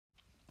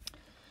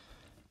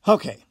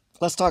Okay,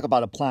 let's talk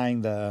about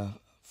applying the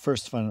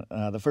first part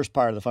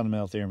of the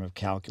fundamental theorem of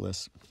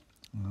calculus.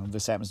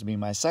 This happens to be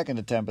my second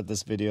attempt at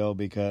this video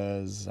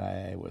because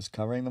I was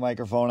covering the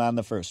microphone on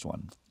the first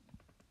one.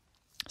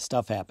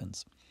 Stuff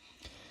happens.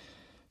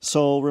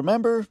 So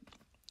remember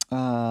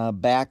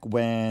back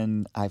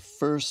when I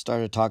first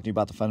started talking to you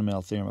about the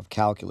fundamental theorem of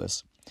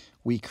calculus,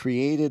 we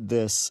created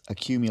this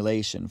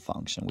accumulation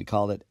function. We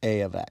called it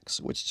a of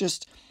x, which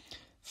just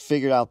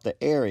figured out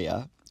the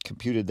area,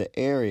 computed the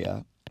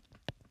area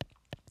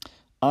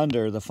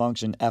under the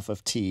function f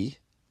of t.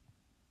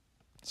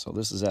 So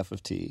this is f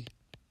of t.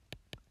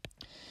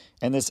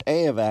 And this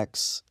a of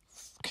x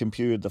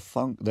computed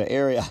the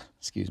area,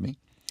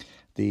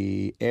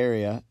 the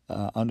area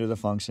under the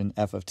function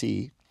f of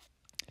t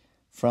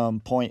from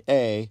point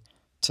A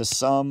to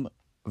some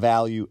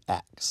value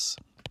x.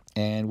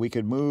 And we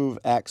could move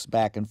x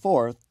back and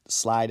forth,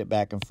 slide it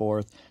back and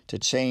forth to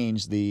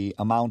change the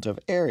amount of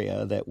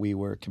area that we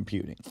were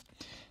computing.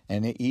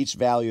 And each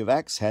value of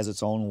x has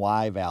its own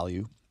y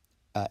value,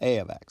 a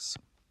of x.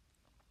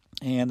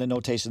 And the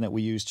notation that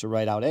we used to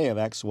write out a of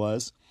x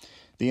was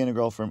the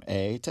integral from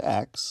a to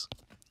x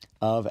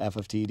of f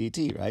of t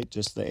dt, right?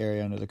 Just the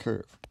area under the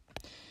curve.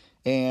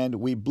 And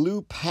we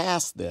blew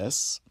past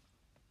this,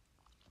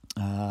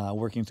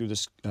 working through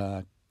this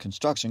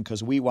construction,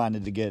 because we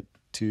wanted to get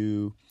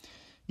to,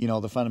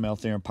 the fundamental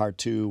theorem part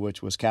 2,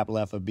 which was capital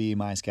F of b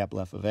minus capital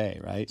F of a,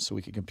 right? So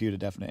we could compute a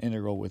definite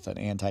integral with an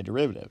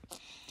antiderivative.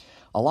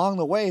 Along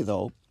the way,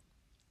 though,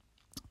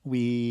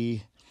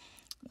 we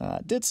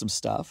did some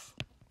stuff,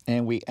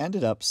 and we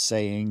ended up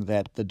saying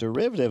that the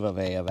derivative of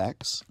a of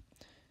x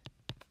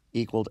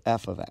equaled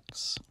f of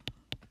x.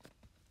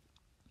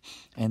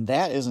 And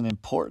that is an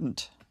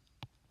important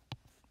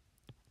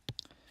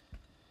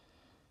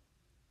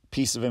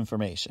piece of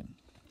information.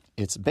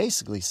 It's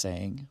basically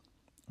saying,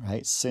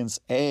 right, since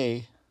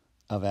a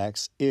of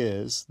x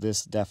is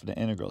this definite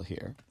integral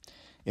here,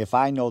 if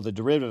I know the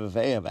derivative of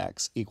a of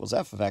x equals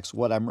f of x,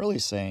 what I'm really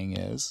saying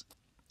is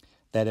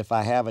that if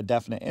I have a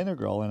definite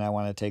integral and I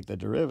want to take the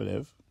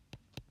derivative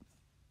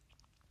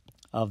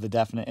of the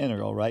definite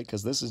integral, right,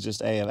 because this is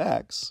just a of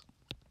x,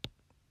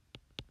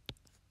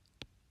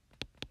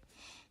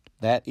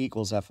 that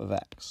equals f of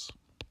x.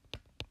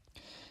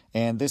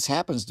 And this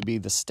happens to be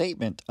the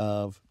statement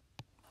of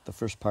the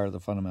first part of the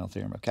fundamental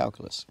theorem of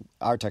calculus.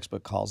 Our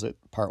textbook calls it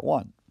part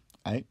 1,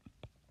 right?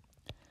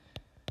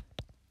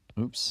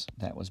 Oops,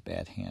 that was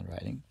bad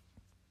handwriting.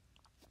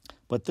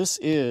 But this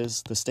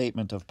is the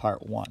statement of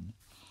part 1.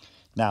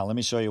 Now, let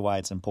me show you why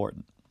it's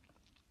important.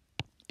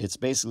 It's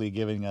basically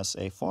giving us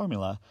a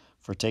formula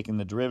for taking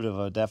the derivative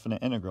of a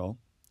definite integral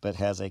that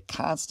has a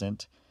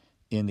constant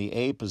in the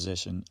a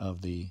position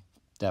of the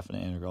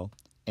definite integral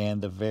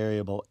and the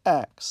variable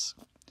x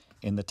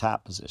in the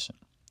top position.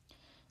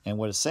 And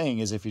what it's saying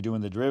is if you're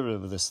doing the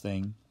derivative of this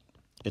thing,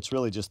 it's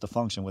really just the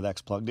function with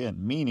x plugged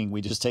in, meaning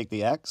we just take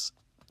the x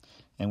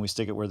and we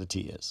stick it where the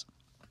t is.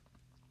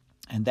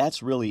 And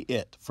that's really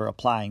it for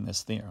applying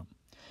this theorem.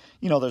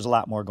 There's a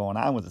lot more going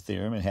on with the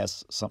theorem. It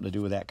has something to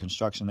do with that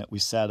construction that we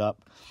set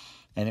up,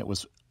 and it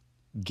was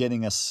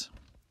getting us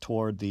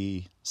toward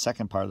the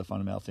second part of the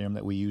fundamental theorem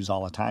that we use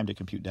all the time to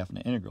compute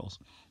definite integrals.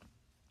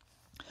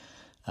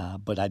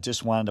 But I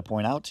just wanted to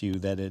point out to you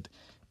that it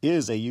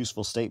is a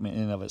useful statement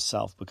in and of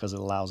itself because it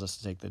allows us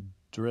to take the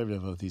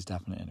derivative of these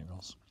definite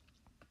integrals.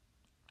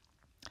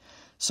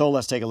 So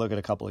let's take a look at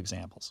a couple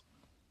examples.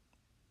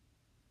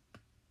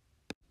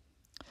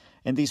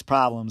 And these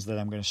problems that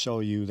I'm going to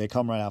show you, they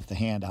come right off the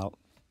handout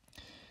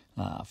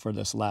for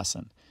this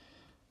lesson.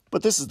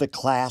 But this is the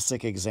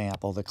classic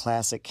example, the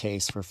classic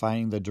case for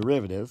finding the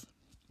derivative,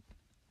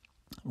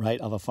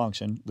 right, of a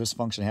function. This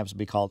function happens to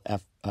be called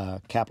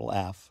capital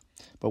F.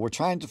 But we're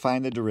trying to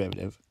find the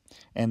derivative,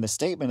 and the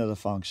statement of the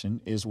function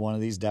is one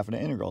of these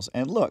definite integrals.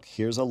 And look,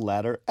 here's a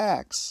letter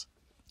x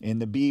in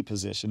the b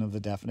position of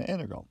the definite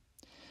integral.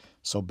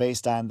 So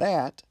based on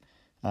that,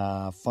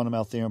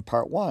 fundamental theorem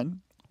part 1,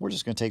 we're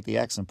just going to take the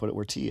x and put it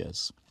where t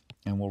is,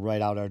 and we'll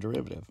write out our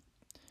derivative.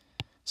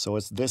 So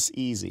it's this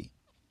easy.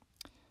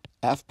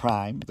 F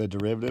prime, the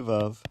derivative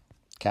of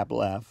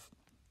capital F,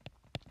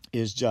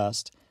 is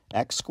just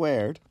x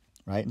squared,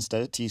 right,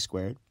 instead of t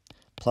squared,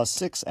 plus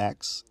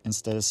 6x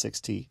instead of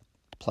 6t,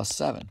 plus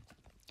 7.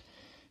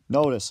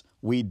 Notice,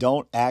 we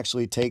don't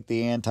actually take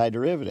the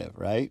antiderivative,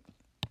 right?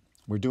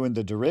 We're doing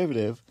the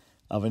derivative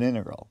of an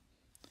integral.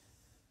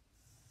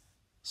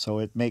 So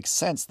it makes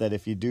sense that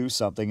if you do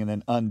something and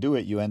then undo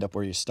it, you end up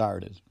where you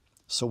started.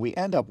 So we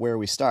end up where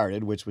we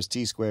started, which was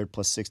t squared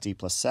plus 6t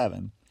plus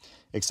 7,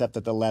 except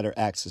that the letter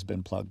x has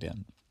been plugged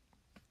in.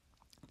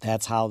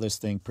 That's how this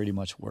thing pretty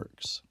much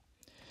works.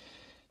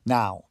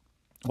 Now,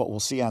 what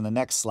we'll see on the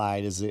next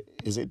slide is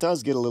it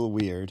does get a little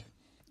weird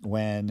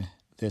when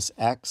this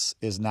x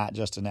is not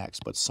just an x,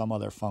 but some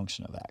other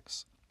function of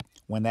x.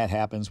 When that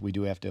happens, we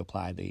do have to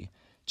apply the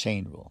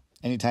chain rule.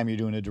 Anytime you're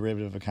doing a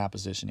derivative of a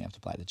composition, you have to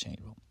apply the chain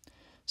rule.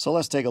 So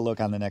let's take a look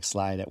on the next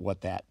slide at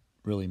what that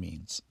really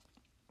means.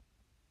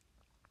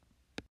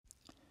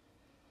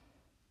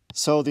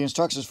 So the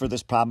instructions for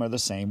this problem are the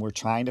same. We're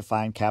trying to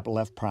find capital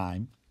F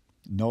prime.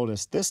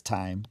 Notice this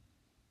time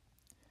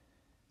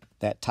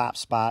that top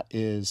spot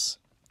is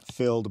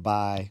filled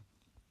by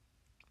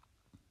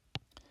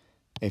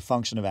a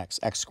function of x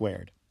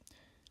squared.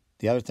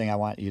 The other thing I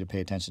want you to pay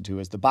attention to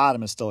is the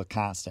bottom is still a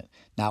constant.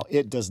 Now,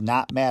 it does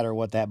not matter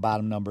what that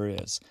bottom number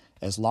is.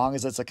 As long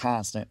as it's a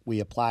constant, we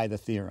apply the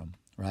theorem,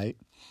 right?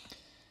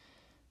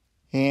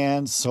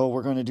 And so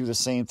we're going to do the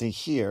same thing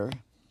here,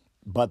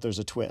 but there's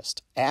a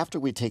twist. After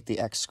we take the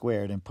x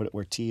squared and put it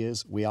where t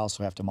is, we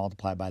also have to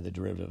multiply by the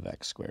derivative of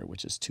x squared,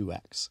 which is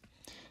 2x.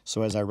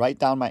 So as I write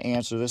down my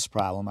answer to this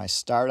problem, I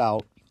start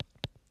out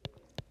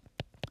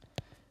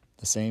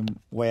the same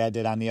way I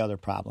did on the other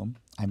problem.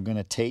 I'm going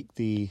to take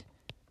the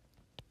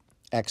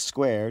x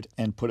squared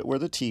and put it where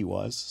the t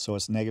was, so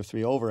it's negative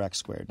 3 over x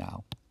squared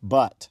now.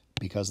 But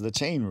because of the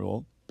chain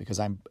rule, because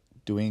I'm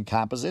doing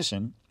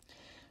composition,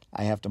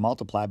 I have to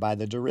multiply by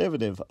the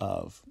derivative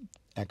of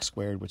x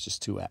squared, which is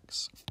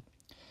 2x.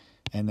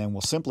 And then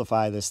we'll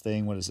simplify this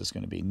thing. What is this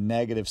going to be?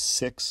 Negative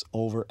 6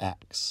 over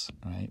x,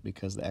 right?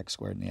 Because the x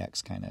squared and the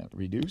x kind of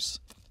reduce.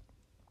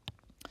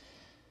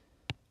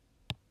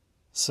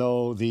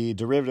 So the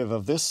derivative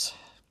of this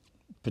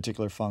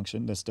particular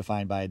function that's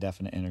defined by a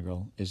definite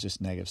integral is just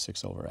negative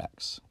 6 over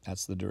x.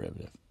 That's the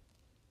derivative.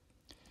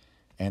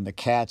 And the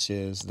catch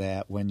is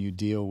that when you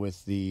deal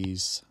with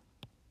these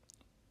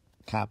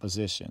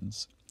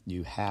compositions,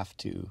 you have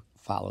to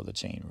follow the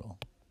chain rule.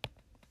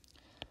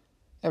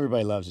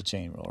 Everybody loves the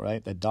chain rule,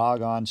 right? The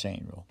doggone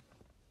chain rule.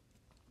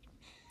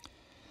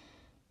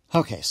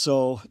 Okay,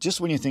 so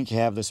just when you think you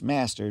have this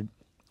mastered,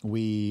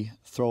 we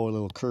throw a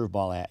little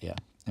curveball at you.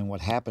 And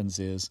what happens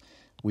is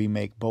we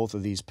make both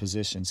of these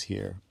positions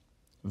here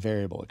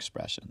variable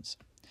expressions.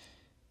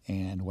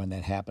 And when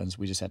that happens,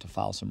 we just have to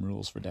follow some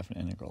rules for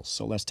definite integrals.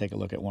 So let's take a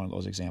look at one of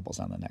those examples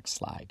on the next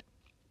slide.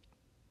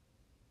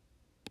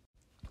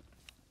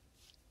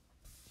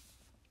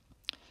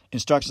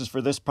 Instructions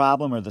for this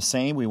problem are the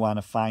same. We want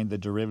to find the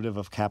derivative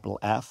of capital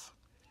F,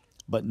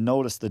 but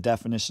notice the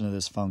definition of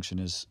this function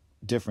is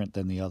different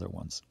than the other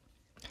ones.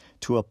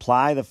 To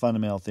apply the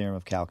fundamental theorem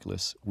of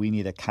calculus, we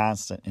need a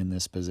constant in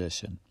this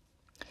position,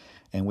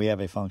 and we have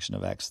a function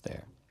of x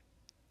there.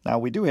 Now,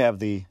 we do have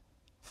the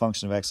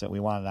function of x that we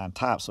wanted on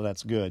top, so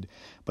that's good,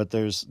 but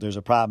there's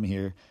a problem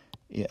here.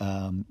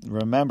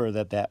 Remember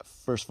that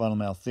first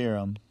fundamental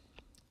theorem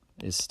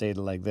is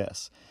stated like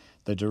this.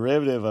 The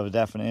derivative of a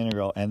definite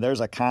integral, and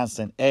there's a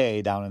constant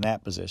a down in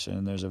that position,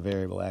 and there's a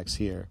variable x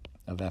here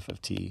of f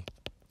of t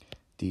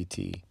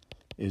dt,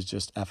 is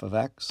just f of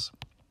x.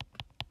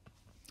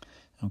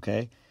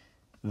 Okay,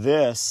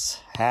 this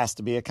has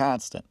to be a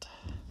constant,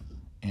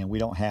 and we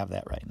don't have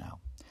that right now.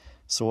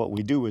 So what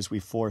we do is we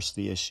force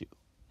the issue.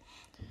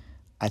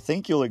 I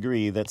think you'll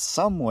agree that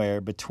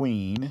somewhere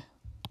between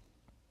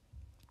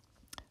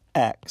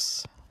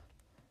x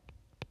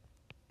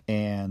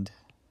and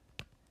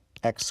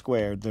x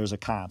squared, there's a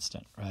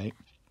constant, right?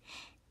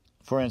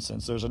 For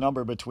instance, there's a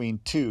number between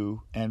 2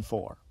 and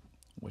 4,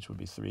 which would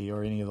be 3,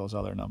 or any of those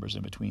other numbers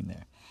in between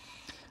there.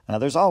 Now,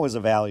 there's always a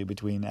value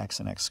between x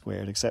and x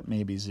squared, except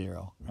maybe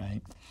 0,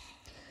 right?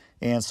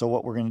 And so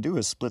what we're going to do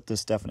is split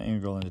this definite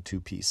integral into two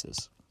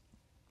pieces.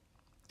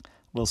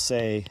 We'll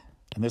say,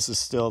 and this is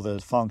still the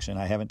function,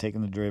 I haven't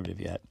taken the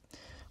derivative yet.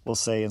 We'll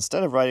say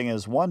instead of writing it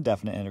as one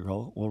definite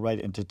integral, we'll write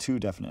it into two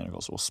definite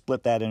integrals. We'll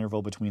split that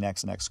interval between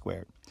x and x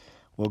squared.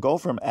 We'll go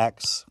from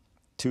x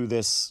to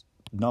this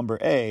number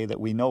a that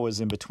we know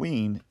is in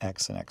between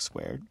x and x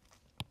squared.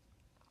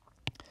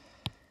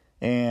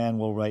 And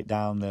we'll write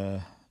down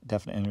the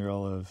definite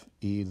integral of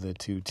e to the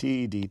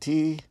 2t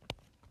dt.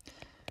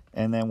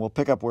 And then we'll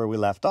pick up where we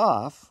left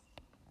off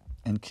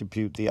and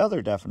compute the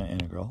other definite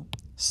integral,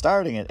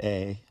 starting at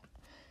a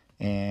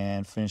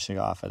and finishing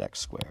off at x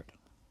squared.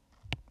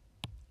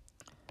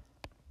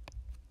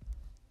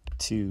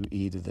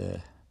 2e to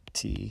the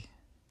t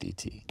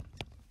dt.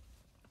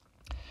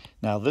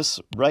 Now, this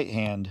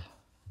right-hand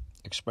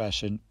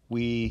expression,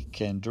 we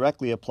can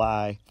directly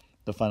apply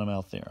the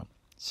fundamental theorem.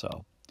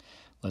 So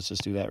let's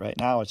just do that right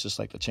now. It's just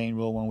like the chain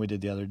rule when we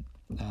did the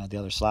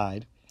other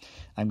slide.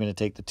 I'm going to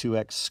take the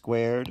 2x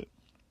squared,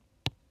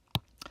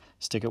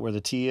 stick it where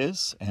the t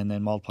is, and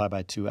then multiply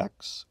by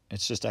 2x.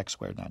 It's just x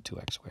squared, not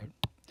 2x squared.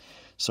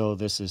 So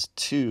this is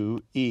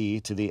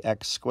 2e to the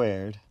x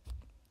squared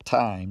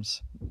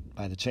times,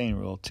 by the chain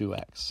rule,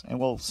 2x. And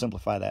we'll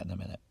simplify that in a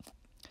minute.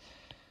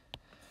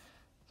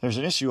 There's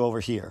an issue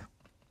over here,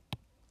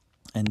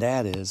 and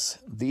that is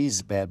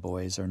these bad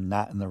boys are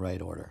not in the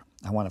right order.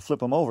 I want to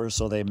flip them over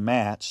so they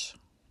match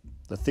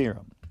the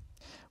theorem.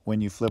 When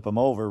you flip them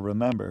over,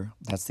 remember,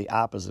 that's the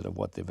opposite of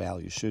what the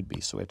value should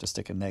be, so we have to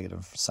stick a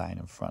negative sign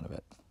in front of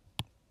it.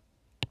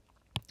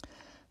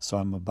 So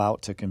I'm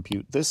about to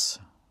compute this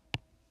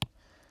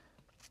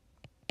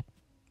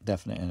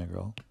definite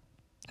integral,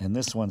 and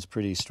this one's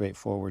pretty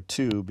straightforward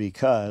too,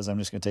 because I'm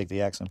just going to take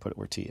the x and put it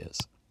where t is.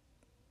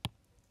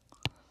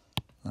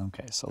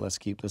 Okay, so let's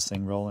keep this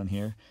thing rolling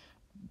here.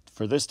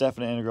 For this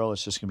definite integral,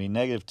 it's just going to be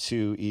negative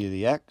 2e to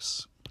the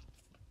x.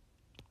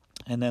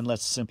 And then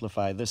let's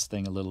simplify this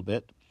thing a little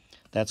bit.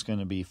 That's going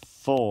to be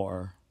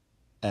 4x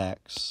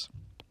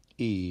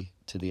e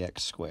to the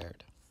x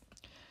squared,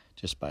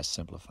 just by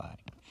simplifying.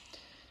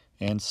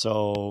 And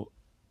so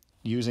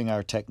using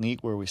our technique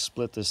where we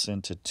split this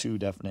into two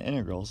definite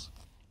integrals,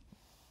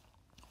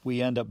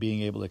 we end up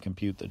being able to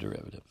compute the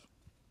derivative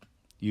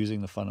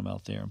using the fundamental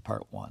theorem,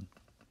 part 1.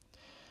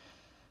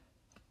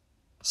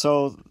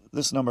 So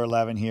this number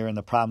 11 here and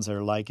the problems that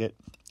are like it,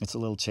 it's a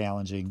little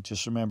challenging.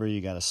 Just remember you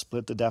got to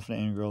split the definite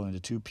integral into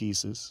two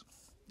pieces,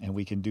 and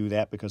we can do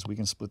that because we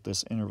can split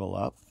this interval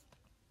up.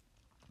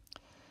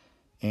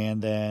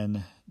 And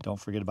then don't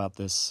forget about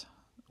this.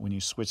 When you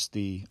switch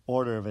the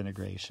order of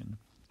integration,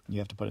 you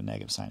have to put a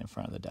negative sign in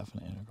front of the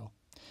definite integral.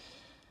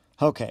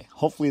 Okay,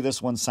 hopefully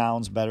this one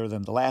sounds better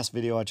than the last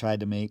video I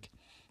tried to make.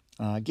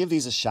 Give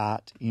these a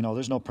shot. You know,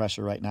 there's no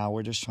pressure right now.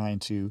 We're just trying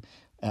to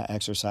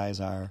exercise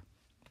our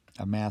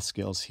math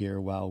skills here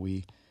while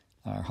we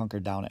are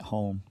hunkered down at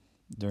home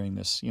during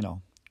this,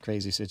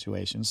 crazy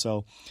situation.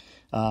 So,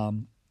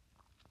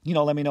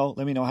 let me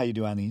know how you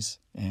do on these,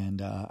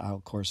 and I'll,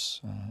 of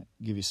course,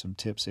 give you some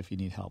tips if you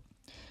need help.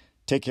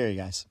 Take care, you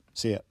guys.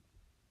 See ya.